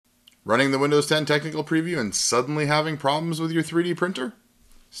Running the Windows 10 technical preview and suddenly having problems with your 3D printer?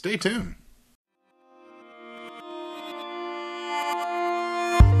 Stay tuned.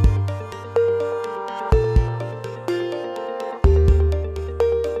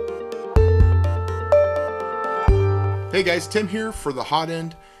 Hey guys, Tim here for The Hot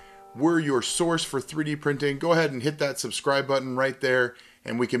End. We're your source for 3D printing. Go ahead and hit that subscribe button right there,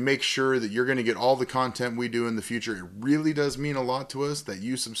 and we can make sure that you're going to get all the content we do in the future. It really does mean a lot to us that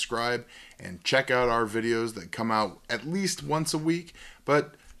you subscribe and check out our videos that come out at least once a week,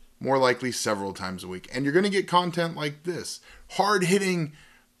 but more likely several times a week. And you're going to get content like this. Hard-hitting,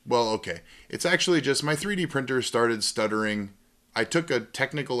 well, okay. It's actually just my 3D printer started stuttering. I took a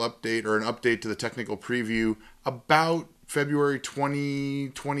technical update or an update to the technical preview about February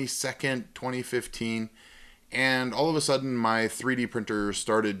 22nd, 2015, and all of a sudden my 3D printer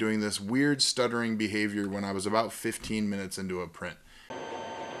started doing this weird stuttering behavior when I was about 15 minutes into a print.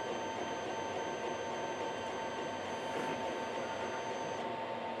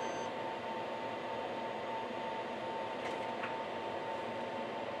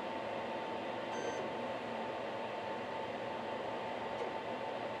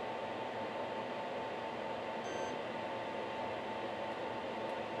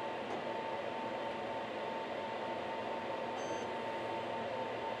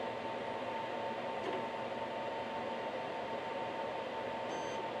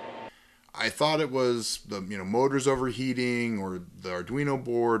 I thought it was the motors overheating or the Arduino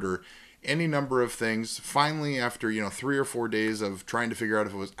board or any number of things. Finally, after 3 or 4 days of trying to figure out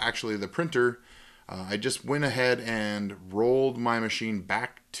if it was actually the printer, I just went ahead and rolled my machine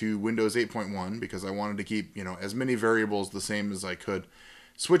back to Windows 8.1 because I wanted to keep as many variables the same as I could.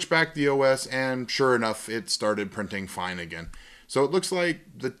 Switch back the OS, and sure enough, it started printing fine again. So it looks like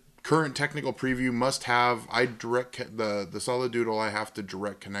the current technical preview must have the solid doodle. I have to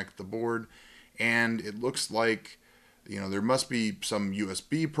direct connect the board, and it looks like there must be some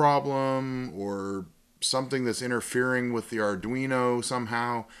USB problem or something that's interfering with the Arduino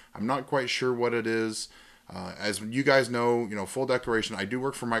somehow. I'm not quite sure what it is. As you guys know, full declaration, I do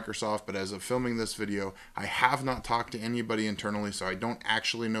work for Microsoft, but as of filming this video, I have not talked to anybody internally, so I don't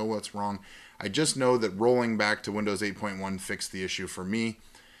actually know what's wrong. I just know that rolling back to Windows 8.1 fixed the issue for me.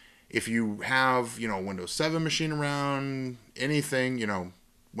 If you have, Windows 7 machine around, anything,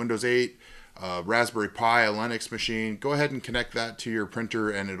 Windows 8, Raspberry Pi, a Linux machine, go ahead and connect that to your printer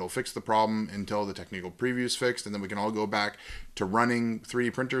and it'll fix the problem until the technical preview is fixed, and then we can all go back to running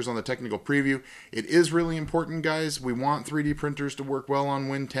 3D printers on the technical preview. It is really important, guys. We want 3D printers to work well on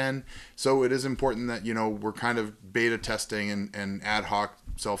Win 10, so it is important that, we're kind of beta testing and ad hoc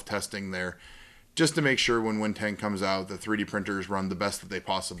self-testing there, just to make sure when Win 10 comes out, the 3D printers run the best that they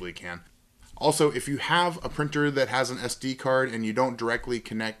possibly can. Also, if you have a printer that has an SD card and you don't directly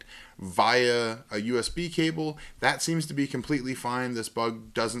connect via a USB cable, that seems to be completely fine. This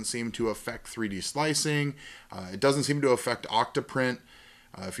bug doesn't seem to affect 3D slicing. It doesn't seem to affect Octoprint.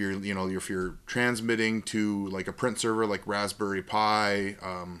 If you're transmitting to like a print server like Raspberry Pi,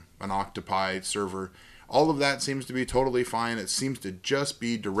 an Octopi server, all of that seems to be totally fine. It seems to just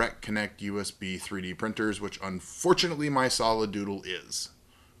be direct connect USB 3D printers, which unfortunately my solid doodle is.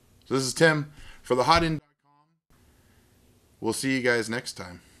 So this is Tim for thehotend.com. We'll see you guys next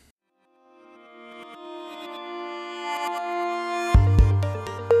time.